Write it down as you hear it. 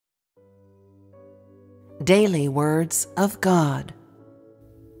Daily Words of God.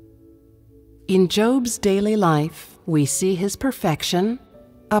 In Job's daily life, we see his perfection,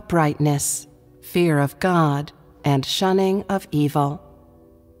 uprightness, fear of God, and shunning of evil.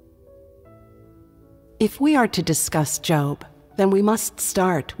 If we are to discuss Job, then we must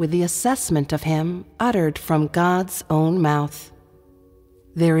start with the assessment of him uttered from God's own mouth.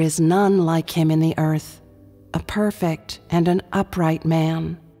 There is none like him in the earth, a perfect and an upright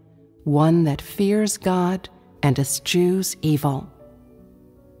man, one that fears God and eschews evil.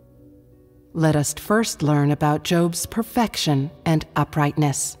 Let us first learn about Job's perfection and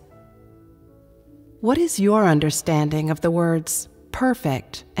uprightness. What is your understanding of the words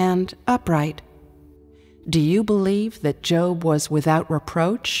perfect and upright? Do you believe that Job was without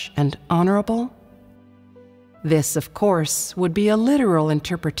reproach and honorable? This, of course, would be a literal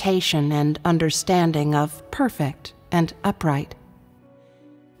interpretation and understanding of perfect and upright.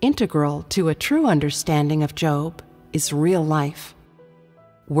 Integral to a true understanding of Job is real life.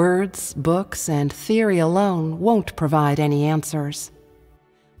 Words, books, and theory alone won't provide any answers.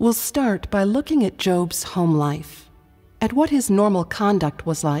 We'll start by looking at Job's home life, at what his normal conduct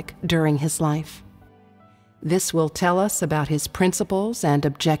was like during his life. This will tell us about his principles and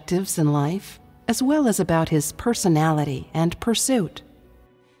objectives in life, as well as about his personality and pursuit.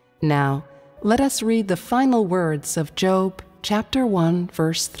 Now, let us read the final words of Job chapter 1,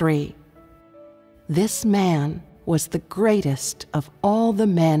 verse 3. This man was the greatest of all the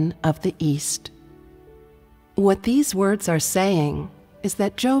men of the East. What these words are saying is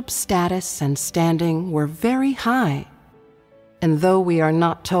that Job's status and standing were very high, and though we are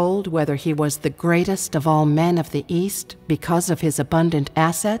not told whether he was the greatest of all men of the East because of his abundant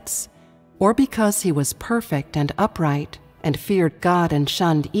assets, or because he was perfect and upright and feared God and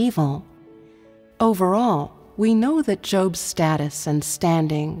shunned evil, overall, we know that Job's status and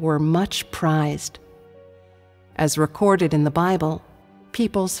standing were much prized. As recorded in the Bible,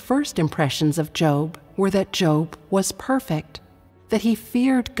 people's first impressions of Job were that Job was perfect, that he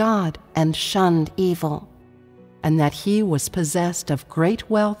feared God and shunned evil, and that he was possessed of great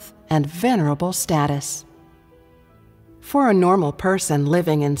wealth and venerable status. For a normal person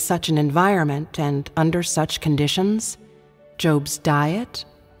living in such an environment and under such conditions, Job's diet,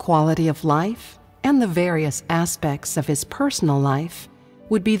 quality of life, and the various aspects of his personal life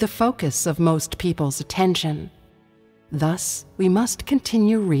would be the focus of most people's attention. Thus, we must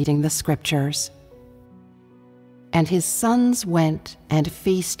continue reading the scriptures. And his sons went and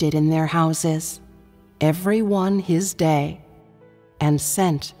feasted in their houses, every one his day, and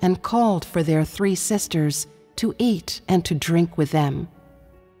sent and called for their 3 sisters to eat and to drink with them.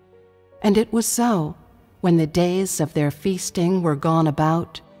 And it was so, when the days of their feasting were gone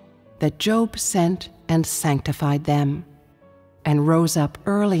about, that Job sent and sanctified them, and rose up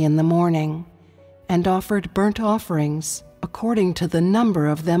early in the morning, and offered burnt offerings according to the number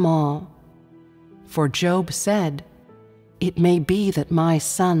of them all. For Job said, "It may be that my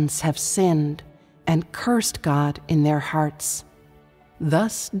sons have sinned, and cursed God in their hearts."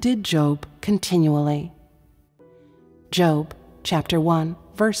 Thus did Job continually. Job chapter 1,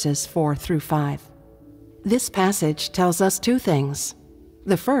 verses 4 through 5. This passage tells us 2 things.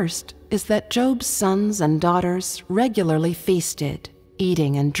 The first is that Job's sons and daughters regularly feasted,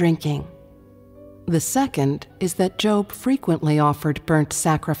 eating and drinking. The second is that Job frequently offered burnt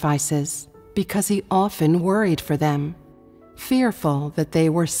sacrifices because he often worried for them, fearful that they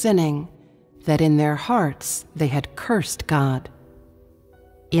were sinning, that in their hearts they had cursed God.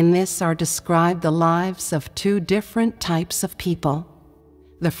 In this are described the lives of 2 different types of people.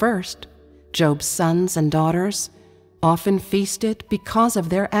 The first, Job's sons and daughters, often feasted because of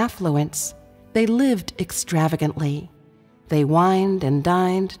their affluence. They lived extravagantly. They wined and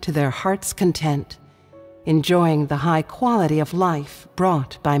dined to their heart's content, enjoying the high quality of life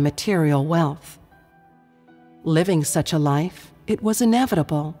brought by material wealth. Living such a life, it was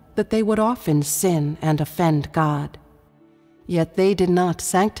inevitable that they would often sin and offend God. Yet they did not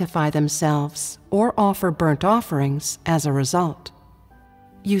sanctify themselves or offer burnt offerings as a result.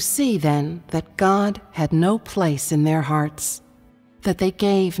 You see, then, that God had no place in their hearts, that they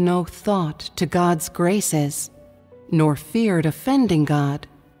gave no thought to God's graces, nor feared offending God,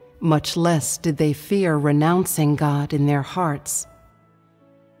 much less did they fear renouncing God in their hearts.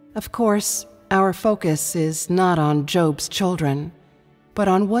 Of course, our focus is not on Job's children, but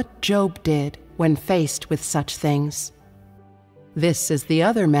on what Job did when faced with such things. This is the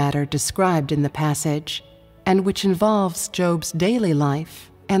other matter described in the passage, and which involves Job's daily life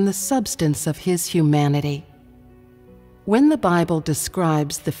and the substance of his humanity. When the Bible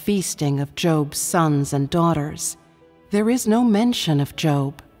describes the feasting of Job's sons and daughters, there is no mention of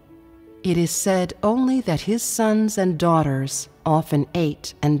Job. It is said only that his sons and daughters often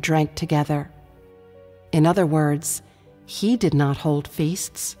ate and drank together. In other words, he did not hold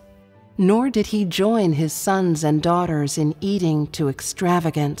feasts, nor did he join his sons and daughters in eating to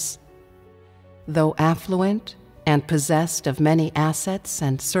extravagance. Though affluent and possessed of many assets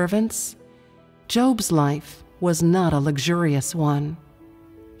and servants, Job's life was not a luxurious one.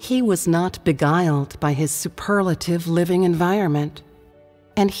 He was not beguiled by his superlative living environment,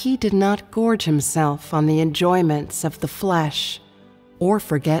 and he did not gorge himself on the enjoyments of the flesh or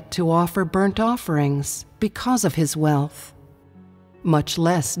forget to offer burnt offerings because of his wealth. Much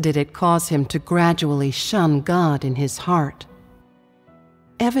less did it cause him to gradually shun God in his heart.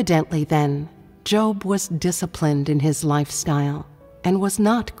 Evidently, then, Job was disciplined in his lifestyle and was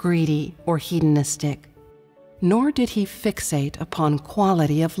not greedy or hedonistic, nor did he fixate upon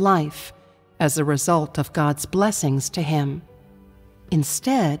quality of life as a result of God's blessings to him.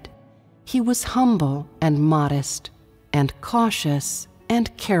 Instead, he was humble and modest, and cautious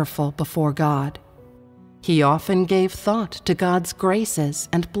and careful before God. He often gave thought to God's graces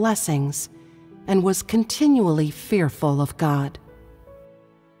and blessings, and was continually fearful of God.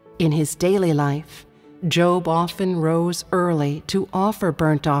 In his daily life, Job often rose early to offer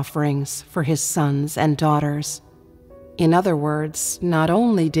burnt offerings for his sons and daughters. In other words, not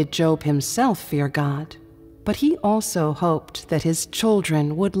only did Job himself fear God, but he also hoped that his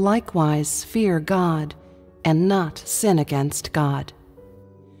children would likewise fear God and not sin against God.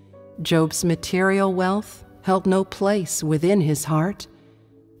 Job's material wealth held no place within his heart,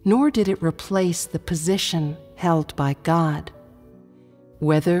 nor did it replace the position held by God.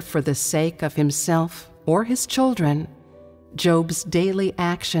 Whether for the sake of himself or his children, Job's daily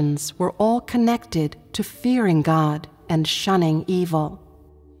actions were all connected to fearing God and shunning evil.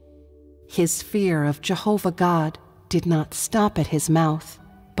 His fear of Jehovah God did not stop at his mouth,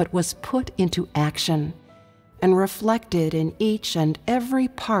 but was put into action and reflected in each and every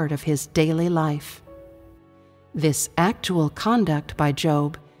part of his daily life. This actual conduct by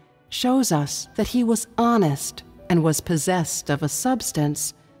Job shows us that he was honest and was possessed of a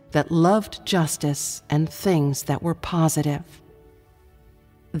substance that loved justice and things that were positive.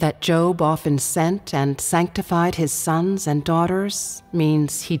 That Job often sent and sanctified his sons and daughters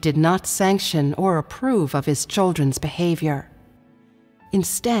means he did not sanction or approve of his children's behavior.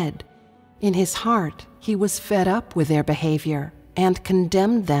 Instead, in his heart, he was fed up with their behavior and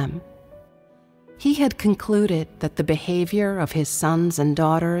condemned them. He had concluded that the behavior of his sons and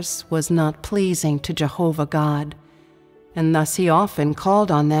daughters was not pleasing to Jehovah God, and thus he often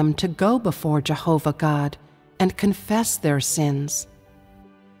called on them to go before Jehovah God and confess their sins.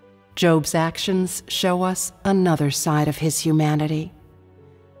 Job's actions show us another side of his humanity,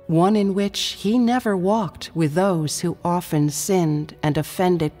 one in which he never walked with those who often sinned and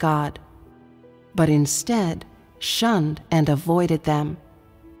offended God, but instead shunned and avoided them.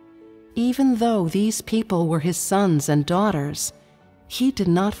 Even though these people were his sons and daughters, he did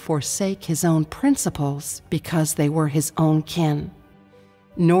not forsake his own principles because they were his own kin,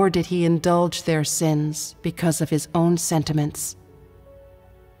 nor did he indulge their sins because of his own sentiments.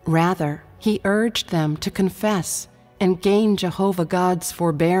 Rather, he urged them to confess and gain Jehovah God's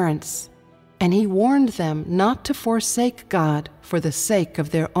forbearance, and he warned them not to forsake God for the sake of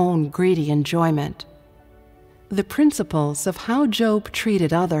their own greedy enjoyment. The principles of how Job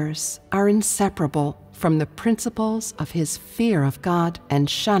treated others are inseparable from the principles of his fear of God and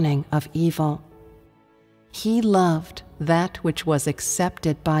shunning of evil. He loved that which was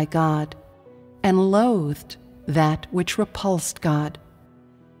accepted by God, and loathed that which repulsed God.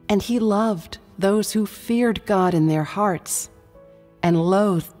 And he loved those who feared God in their hearts, and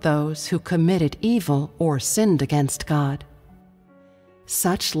loathed those who committed evil or sinned against God.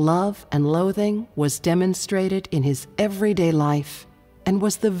 Such love and loathing was demonstrated in his everyday life, and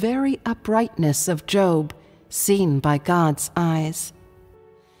was the very uprightness of Job seen by God's eyes.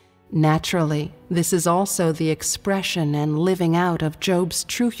 Naturally, this is also the expression and living out of Job's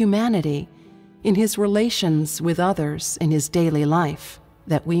true humanity in his relations with others in his daily life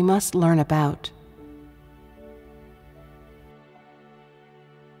that we must learn about.